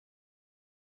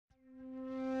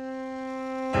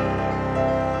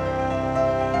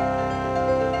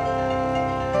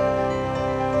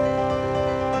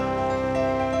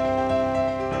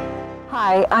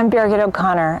Hi, I'm Birgit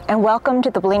O'Connor, and welcome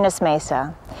to the Bolinas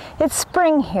Mesa. It's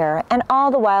spring here, and all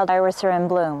the wild iris are in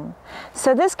bloom.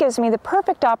 So this gives me the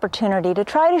perfect opportunity to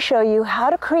try to show you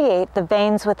how to create the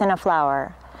veins within a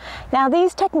flower. Now,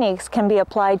 these techniques can be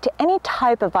applied to any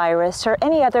type of iris or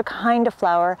any other kind of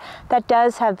flower that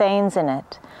does have veins in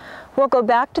it. We'll go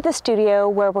back to the studio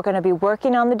where we're going to be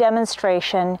working on the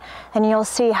demonstration, and you'll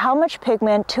see how much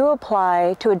pigment to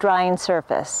apply to a drying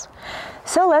surface.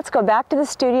 So let's go back to the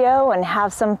studio and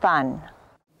have some fun.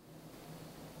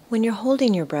 When you're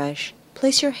holding your brush,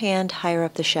 place your hand higher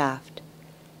up the shaft.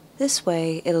 This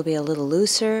way it'll be a little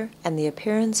looser and the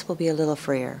appearance will be a little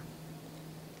freer.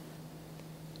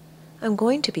 I'm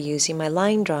going to be using my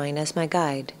line drawing as my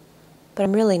guide, but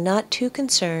I'm really not too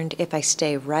concerned if I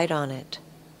stay right on it.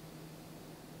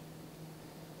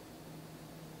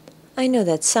 I know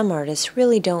that some artists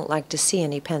really don't like to see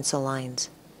any pencil lines,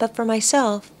 but for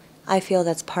myself, I feel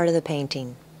that's part of the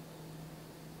painting.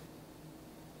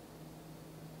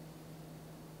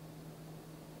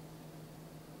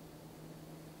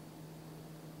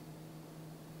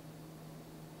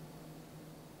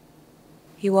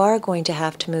 You are going to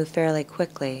have to move fairly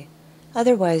quickly,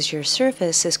 otherwise your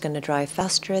surface is going to dry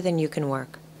faster than you can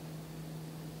work.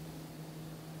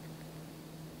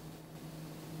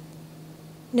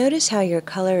 Notice how your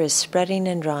color is spreading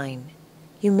and drying.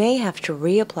 You may have to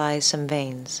reapply some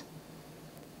veins.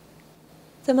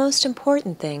 The most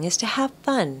important thing is to have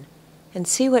fun and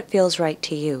see what feels right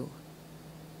to you.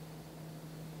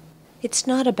 It's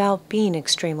not about being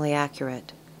extremely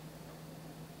accurate.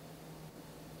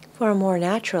 For a more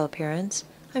natural appearance,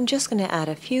 I'm just going to add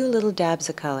a few little dabs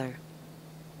of color.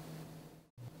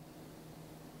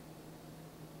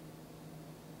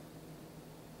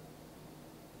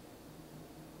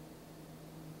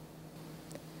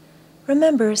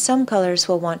 Remember, some colors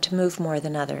will want to move more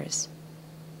than others.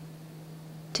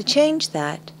 To change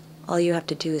that, all you have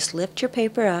to do is lift your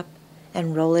paper up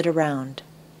and roll it around.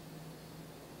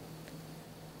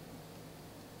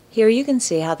 Here you can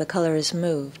see how the color is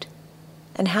moved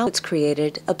and how it's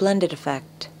created a blended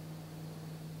effect.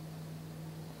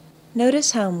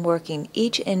 Notice how I'm working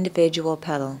each individual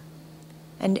petal,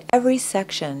 and every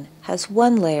section has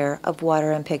one layer of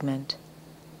water and pigment.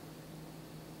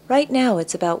 Right now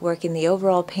it's about working the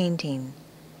overall painting.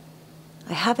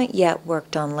 I haven't yet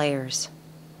worked on layers.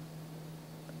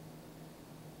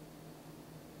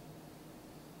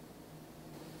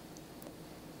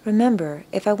 Remember,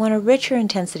 if I want a richer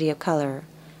intensity of color,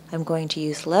 I'm going to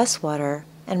use less water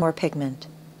and more pigment.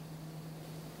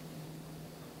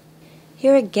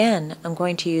 Here again, I'm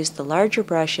going to use the larger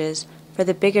brushes for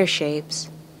the bigger shapes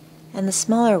and the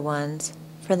smaller ones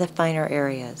for the finer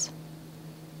areas.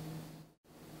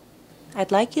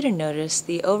 I'd like you to notice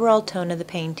the overall tone of the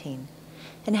painting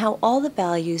and how all the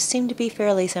values seem to be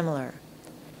fairly similar.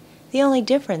 The only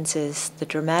difference is the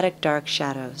dramatic dark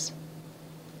shadows.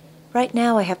 Right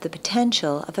now I have the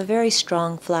potential of a very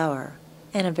strong flower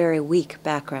and a very weak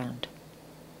background.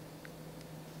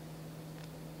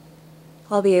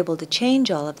 I'll be able to change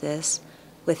all of this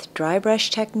with dry brush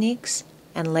techniques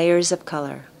and layers of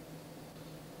color.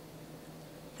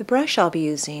 The brush I'll be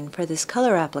using for this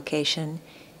color application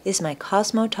is my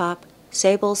Cosmotop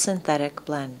Sable Synthetic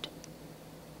Blend.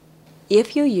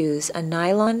 If you use a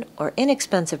nylon or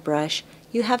inexpensive brush,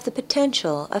 you have the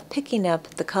potential of picking up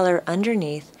the color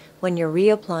underneath when you're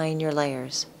reapplying your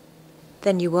layers.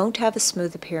 Then you won't have a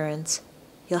smooth appearance.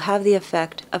 You'll have the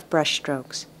effect of brush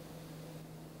strokes.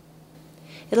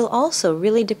 It'll also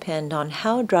really depend on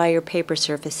how dry your paper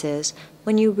surface is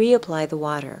when you reapply the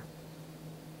water.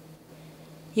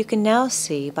 You can now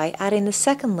see by adding the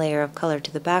second layer of color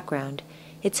to the background,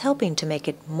 it's helping to make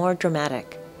it more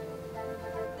dramatic.